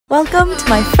Welcome to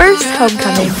my first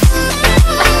homecoming.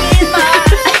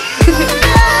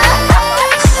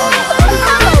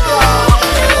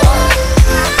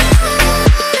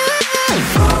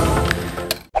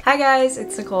 Hi guys,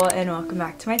 it's Nicole and welcome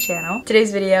back to my channel.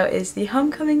 Today's video is the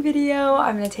homecoming video.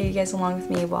 I'm gonna take you guys along with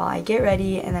me while I get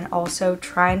ready and then also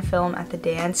try and film at the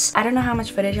dance. I don't know how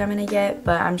much footage I'm gonna get,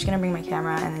 but I'm just gonna bring my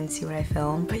camera and then see what I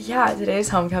film. But yeah, today's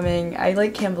homecoming. I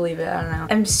like can't believe it, I don't know.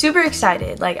 I'm super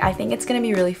excited. Like I think it's gonna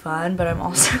be really fun, but I'm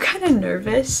also kind of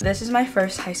nervous. This is my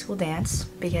first high school dance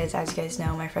because as you guys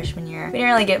know, my freshman year, we didn't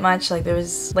really get much. Like there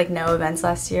was like no events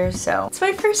last year, so it's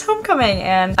my first homecoming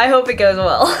and I hope it goes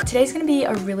well. Today's gonna be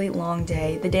a really long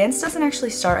day. The dance doesn't actually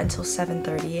start until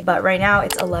 7:30, but right now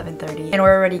it's 11:30 and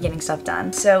we're already getting stuff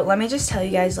done. So let me just tell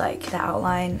you guys like the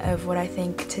outline of what I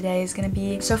think today is gonna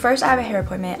be. So first I have a hair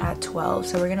appointment at 12,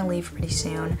 so we're gonna leave pretty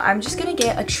soon. I'm just gonna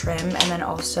get a trim and then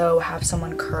also have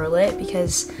someone curl it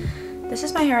because this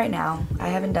is my hair right now. I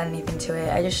haven't done anything to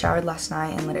it. I just showered last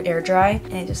night and let it air dry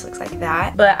and it just looks like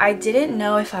that. But I didn't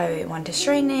know if I wanted to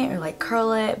straighten it or like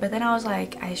curl it, but then I was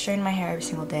like, I straighten my hair every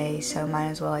single day, so might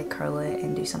as well like curl it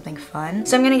and do something fun.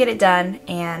 So I'm gonna get it done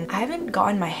and I haven't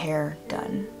gotten my hair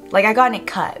done. Like I gotten it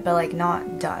cut, but like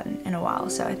not done in a while,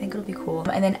 so I think it'll be cool.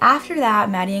 And then after that,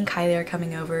 Maddie and Kylie are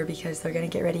coming over because they're gonna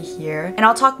get ready here. And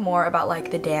I'll talk more about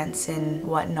like the dance and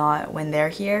whatnot when they're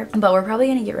here. But we're probably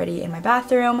gonna get ready in my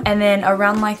bathroom. And then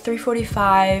around like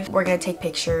 3:45, we're gonna take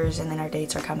pictures and then our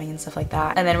dates are coming and stuff like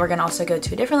that. And then we're gonna also go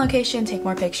to a different location, take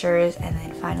more pictures, and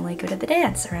then finally go to the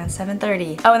dance around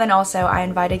 7:30. Oh, and then also I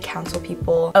invited council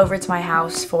people over to my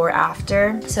house for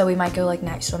after. So we might go like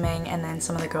night swimming and then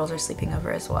some of the girls are sleeping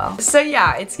over as well. So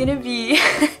yeah, it's gonna be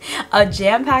a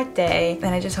jam-packed day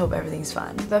and I just hope everything's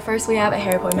fun. But first we have a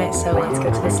hair appointment, so let's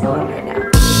go to the salon right now. Stand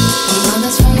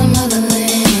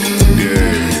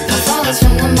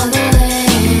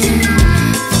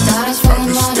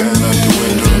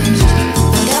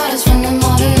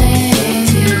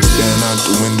out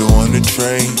the window on the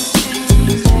train.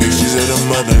 Pictures of the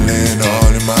motherland all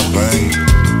in my brain.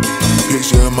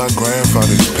 Picture of my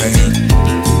grandfather's pain.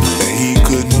 He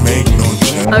couldn't make no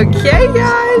change. Okay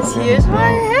guys, here's my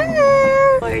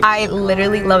hair. I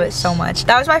literally love it so much.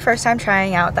 That was my first time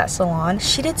trying out that salon.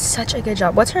 She did such a good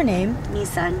job. What's her name?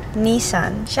 Nissan.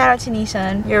 Nissan. Shout out to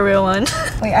Nissan. You're a real one.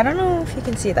 Wait, I don't know if you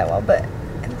can see it that well, but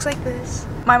it looks like this.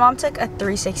 My mom took a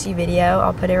 360 video.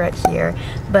 I'll put it right here.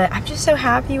 But I'm just so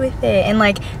happy with it. And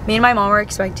like me and my mom were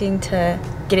expecting to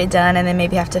get it done and then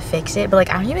maybe have to fix it. But like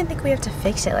I don't even think we have to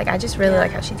fix it. Like I just really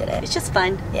like how she did it. It's just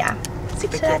fun. Yeah.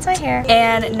 Super so that's my hair.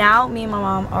 And now me and my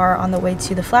mom are on the way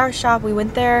to the flower shop. We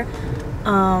went there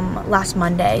last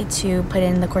Monday to put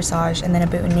in the corsage and then a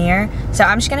boutonniere. So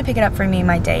I'm just gonna pick it up for me and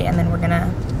my date and then we're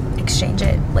gonna exchange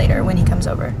it later when he comes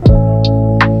over.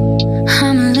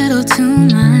 I'm a little too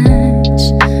much,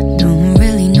 don't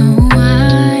really know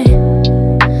why.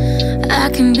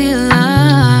 I can be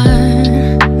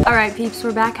alive. Alright peeps,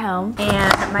 we're back home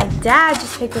and my dad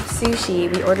just picked up sushi.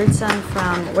 We ordered some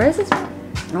from, where is this from?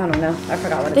 I don't know. I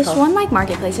forgot what it's this called. one like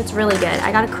marketplace. It's really good.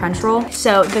 I got a crunch roll.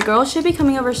 So the girls should be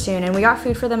coming over soon and we got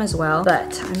food for them as well.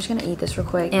 But I'm just gonna eat this real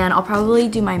quick and I'll probably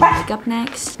do my makeup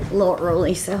next. A little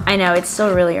early, so. I know, it's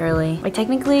still really early. Like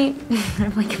technically, I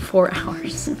have like 4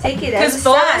 hours. Take it as a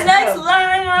sign.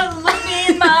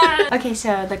 Okay,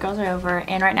 so the girls are over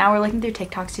and right now we're looking through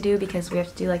TikToks to do because we have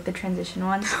to do like the transition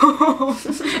ones.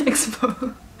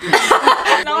 Exposed.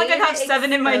 Not like I have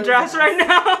 7 in my dress right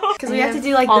now. Because we have to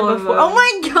do like the before. Oh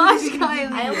my gosh,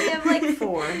 Kylie. I only have like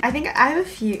 4. I think I have a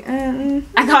few.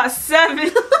 I got 7.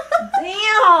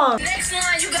 Damn. Next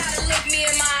line, you gotta look me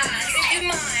in my eye.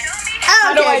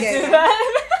 How do I do that?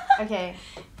 Okay,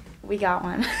 we got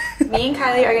one. Me and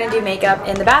Kylie are gonna do makeup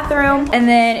in the bathroom. And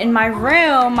then in my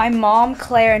room, my mom,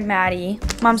 Claire, and Maddie.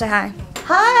 Mom, say hi.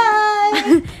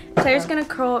 Hi. Claire's gonna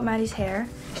curl up Maddie's hair.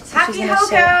 So Happy she's gonna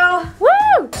HOCO. sit.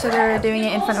 Woo! So they're doing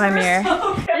it in front of my mirror.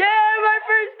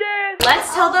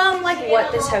 Let's tell them like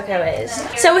what this HOCO is.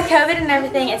 So with COVID and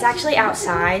everything, it's actually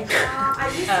outside.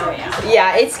 Oh yeah.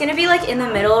 Yeah, it's gonna be like in the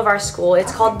middle of our school.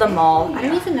 It's called the mall. I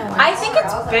don't even know. I think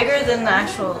it's bigger than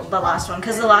the last one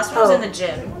because the last one was in the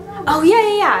gym. Oh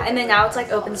yeah. And then now it's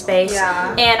like open space.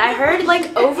 Yeah. And I heard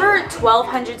like over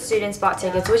 1,200 students bought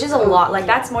tickets, which is a lot. Like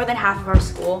that's more than half of our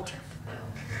school.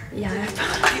 Yeah,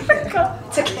 I forgot.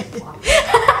 It's okay.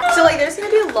 So like there's gonna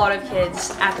be a lot of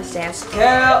kids at this dance.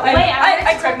 Girl,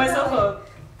 I cracked myself up.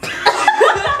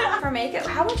 For makeup,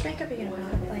 how much makeup are you gonna put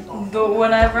on? Like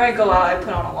Whenever I go out, I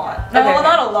put on a lot. Okay, Well, okay.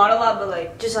 not a lot, but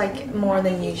like just like more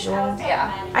than usual.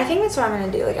 yeah. I think that's what I'm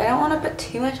gonna do. Like I don't want to put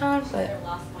too much on, but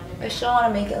I still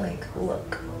want to make it like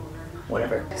look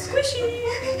whatever.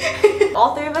 Squishy.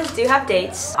 All three of us do have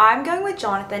dates. I'm going with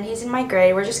Jonathan. He's in my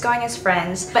grade. We're just going as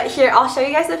friends. But here, I'll show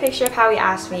you guys the picture of how he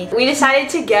asked me. We decided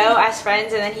to go as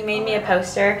friends, and then he made me a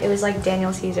poster. It was like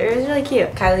Daniel Caesar. It was really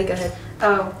cute. Kylie, go ahead.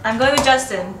 Oh, I'm going with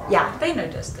Justin. Yeah. They know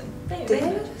Justin. They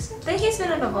know Justin. He's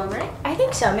been in a vlog, right? I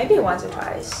think so. Maybe once or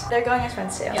twice. They're going as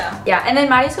friends too. Yeah. Yeah, and then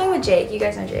Maddie's going with Jake. You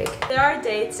guys know Jake. There are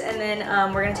dates, and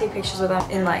then we're gonna take pictures with them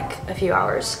in like a few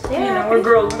hours. Yeah, you know, we're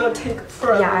girls. We're gonna take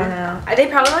forever. Yeah, I know. They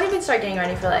probably won't even start getting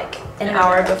ready for like an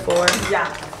hour before.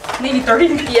 Yeah. Maybe 30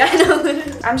 minutes. Yeah, I know.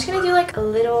 I'm just gonna do like a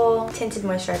little tinted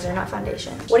moisturizer, not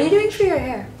foundation. What are you doing for your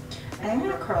hair? I'm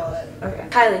gonna curl it. Okay.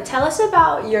 Kylie, tell us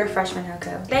about your freshman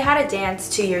HOCO. They had a dance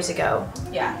 2 years ago.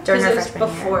 Yeah. During our it was freshman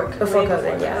before year. Before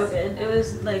COVID, yeah. COVID. It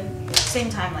was like same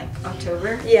time, like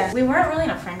October. Yeah. We weren't really in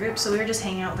a friend group, so we were just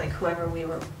hanging out with like whoever we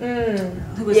were.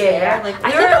 Who was yeah, there. Like,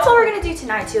 I think that's what we're gonna do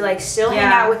tonight too. Like still hang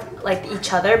Yeah. out with like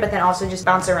each other, but then also just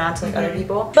bounce around to like other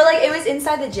people. But like it was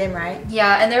inside the gym, right?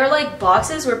 Yeah, and there were like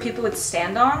boxes where people would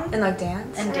stand on And like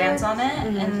dance. and dance on it,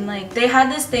 and like they had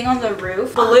this thing on the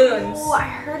roof, balloons. Oh, I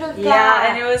heard of that. Yeah,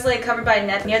 and it was like covered by a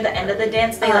net. Near the end of the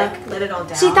dance, they like let it all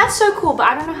down. See, that's so cool, but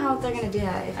I don't know how they're gonna do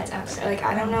that if it's outside. Like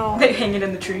I don't know. They hang it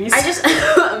in the trees. I just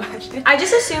I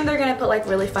just assume they're gonna put like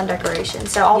really fun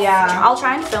decorations. So I'll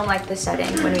try and film like the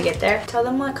setting when we get there. Tell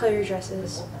them what color your dress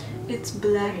is. It's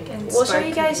black and We'll show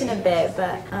you guys in a bit,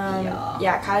 but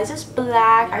yeah, Kylie's is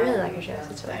black. I really like her dress.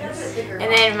 It's really nice.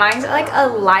 And then mine's like a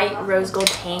light rose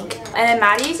gold pink, and then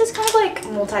Maddie's is kind of like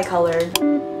multicolored.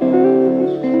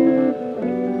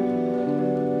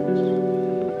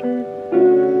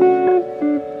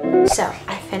 So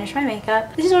I finished my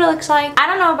makeup. This is what it looks like. I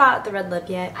don't know about the red lip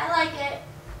yet. I like it.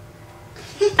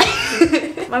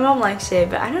 My mom likes it,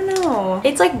 but I don't know.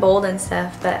 It's like bold and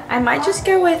stuff, but I might just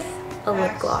go with a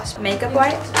lip gloss. Makeup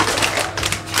wipe.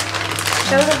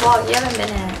 Show the vlog. You haven't been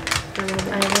in it.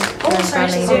 Oh, sorry,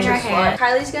 she's doing her hair.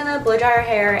 Kylie's gonna blow dry her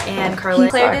hair and curl it.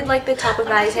 Claire did like the top of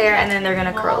Maddie's hair, and then they're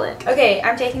gonna curl it. Okay,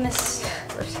 I'm taking this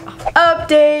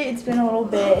update. It's been a little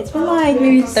bit. It's been like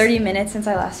maybe 30 minutes since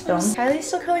I last filmed. Kylie's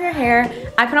still curling her hair.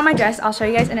 I put on my dress. I'll show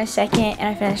you guys in a second, and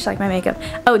I finished like my makeup.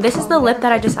 Oh, this is the lip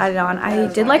that I decided on. I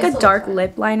did like a dark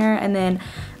lip liner and then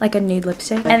like a nude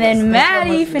lipstick. And then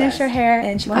Maddie finished her hair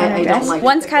and she put on her dress.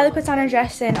 Once Kylie puts on her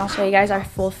dress, then I'll show you guys our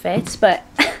full fits. But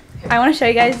I want to show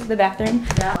you guys the bathroom.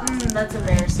 That's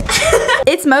embarrassing.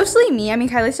 It's mostly me. I mean,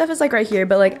 Kylie's stuff is like right here,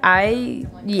 but like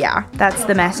yeah, that's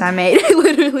the mess I made,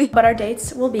 literally. But our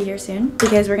dates will be here soon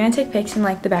because we're gonna take pics in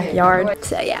like the backyard.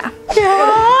 So yeah.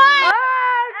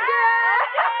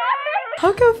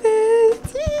 HOCO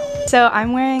fits. So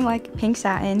I'm wearing like pink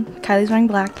satin. Kylie's wearing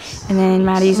black, and then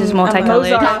Maddie's is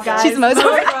multicolored. She's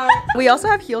Mozart. We also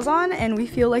have heels on, and we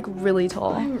feel like really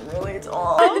tall. I'm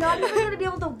not even gonna be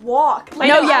able to walk. Like,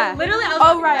 no, yeah. Literally,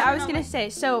 Oh, right. I was gonna say.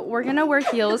 So we're gonna wear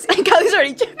heels. Kylie's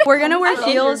already. We're gonna wear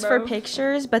heels for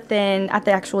pictures, but then at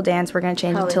the actual dance, we're gonna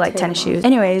change it to like tennis shoes.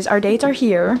 Anyways, our dates are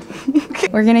here.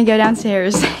 We're gonna go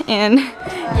downstairs and.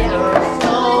 Yeah.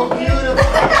 So beautiful.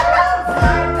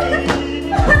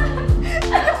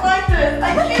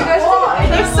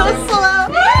 They're so slow.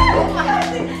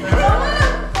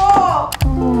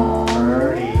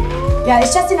 Yeah,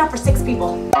 it's just enough for 6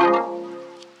 people.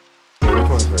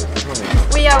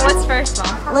 What's first,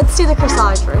 Mom? Let's do the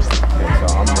corsage first. Okay, so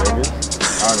I'm nervous.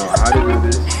 I don't know how to do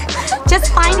this. Just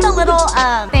find the little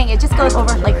thing. It just goes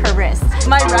over like her wrist.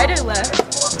 My right or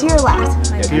left? To your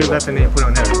left. Yeah, do your left and then put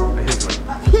on his way.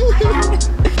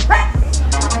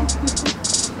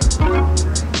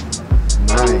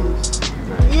 Nice.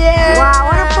 Yeah. Wow,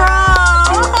 what a pro!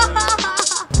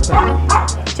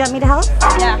 Do you want me to help?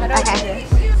 Yeah. How do I do Okay. this?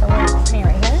 So we're putting it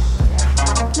right here.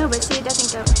 No, but see, it doesn't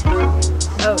go.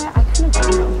 Oh, I kind of don't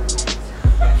know.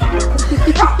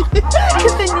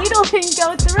 Because the needle didn't go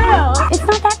through. It's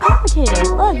not that complicated.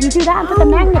 Look, you do that and put the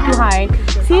magnet behind.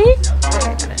 See?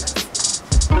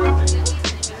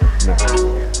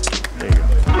 There you go.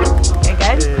 You're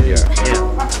good? Yeah.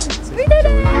 We did it!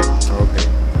 Okay.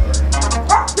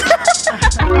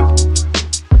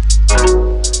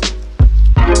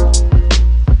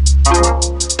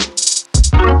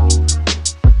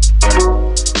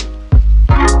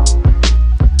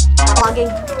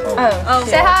 Vlogging. Oh.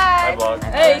 Say hi. Hi, vlog.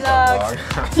 Hey, vlog.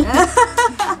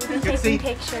 Good to see.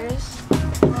 Pictures.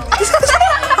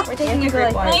 We're taking a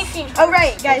group one. Oh,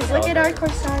 right, guys. Look at our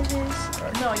corsages.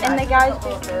 And the guys.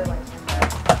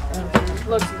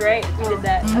 Looks great. We did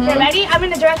that. Okay, ready? I'm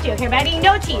going to direct you. Okay, ready?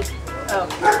 No teeth. Oh.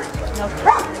 No.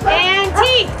 And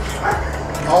teeth.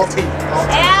 All teeth.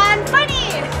 And funny.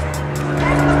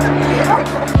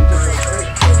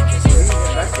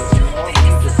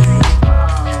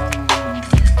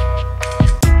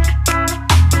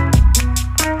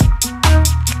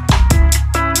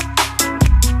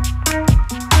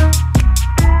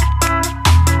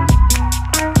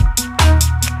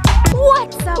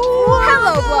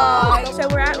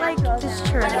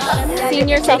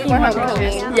 sophomore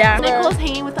homecoming. Yeah. Nicole's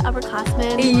hanging with the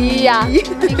upperclassmen. Yeah.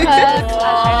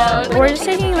 Because we're just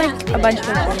taking like a bunch of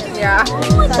pictures. Yeah.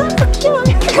 oh my god, so cute.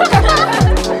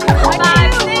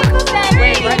 5, 6, 7.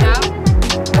 Wait, right now?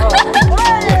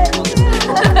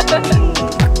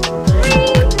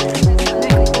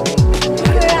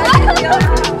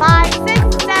 5,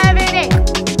 6, 7, 8.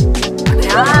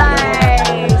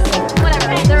 Nice.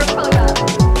 Whatever. They were probably not.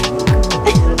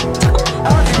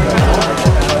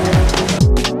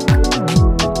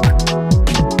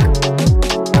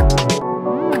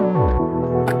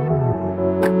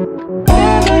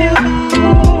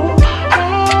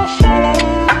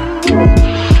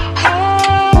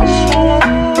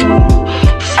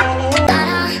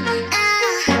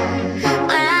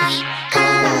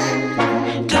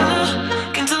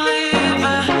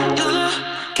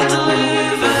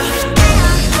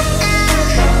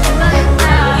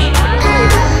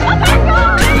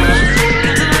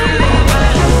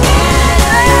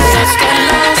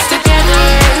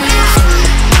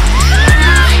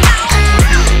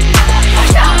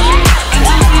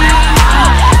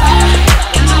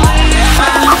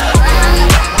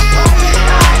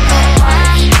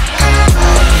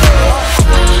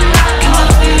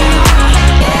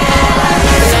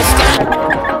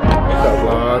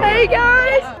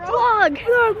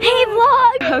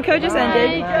 HOCO just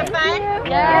ended.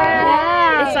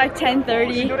 Yeah. It's like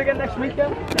 10:30. Do it again next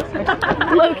weekend?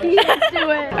 Loki, let's do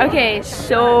it. Okay,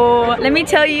 so let me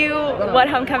tell you what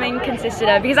homecoming consisted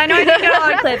of, because I know I didn't get a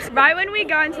lot of clips. Right when we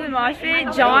got into the mosh pit,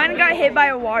 John got hit by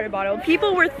a water bottle.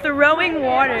 People were throwing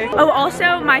water. Oh,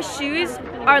 also my shoes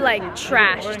are like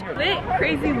trashed. Bit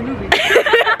crazy movie.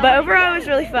 But overall it was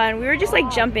really fun. We were just like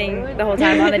jumping the whole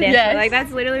time on the dance floor. Like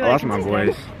that's literally what I lost my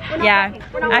voice. Yeah,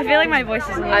 I feel like my voice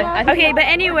is low. Okay, but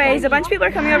anyways, a bunch of people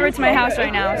are coming over to my house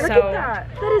right now, so That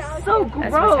is so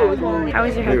gross. how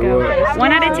was your HOCO?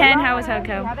 1 out of 10, how was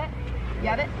HOCO?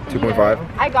 2.5.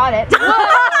 I got it.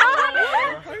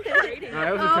 No,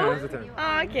 that was a 10. That was a 10.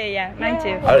 Oh, okay, yeah, mine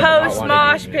too. Post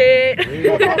mosh pit.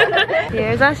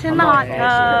 Here's us in the hot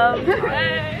tub.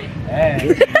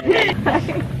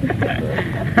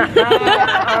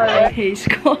 Hey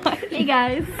squad. Hey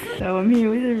guys. So I'm here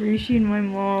with Arushi and my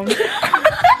mom.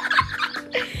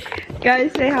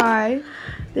 Guys, say hi.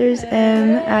 There's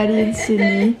M, Addie, and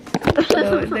Sydney.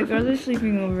 So the girls are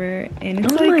sleeping over, and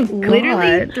it's like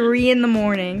literally 3 in the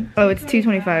morning. Oh, it's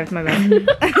 2:25. My bad.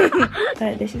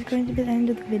 But this is going to be the end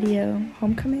of the video.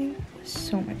 Homecoming was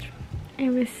so much fun. It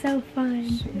was so fun.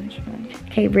 So much fun.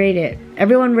 Okay, rate it.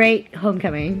 Everyone rate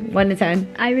homecoming. 1 to 10.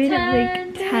 I rated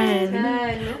like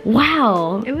 10.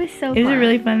 Wow. It was so fun. It was a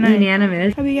really fun night.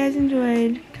 Unanimous. Hope you guys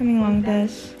enjoyed coming along with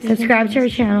us. Subscribe to our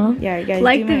channel. Yeah, you guys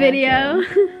Like do the my video.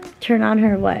 outro. Turn on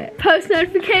her what? Post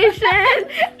notifications.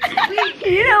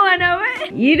 You know I know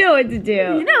it. You know what to do.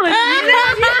 You know what to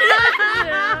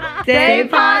do. Stay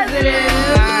positive.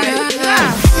 Bye.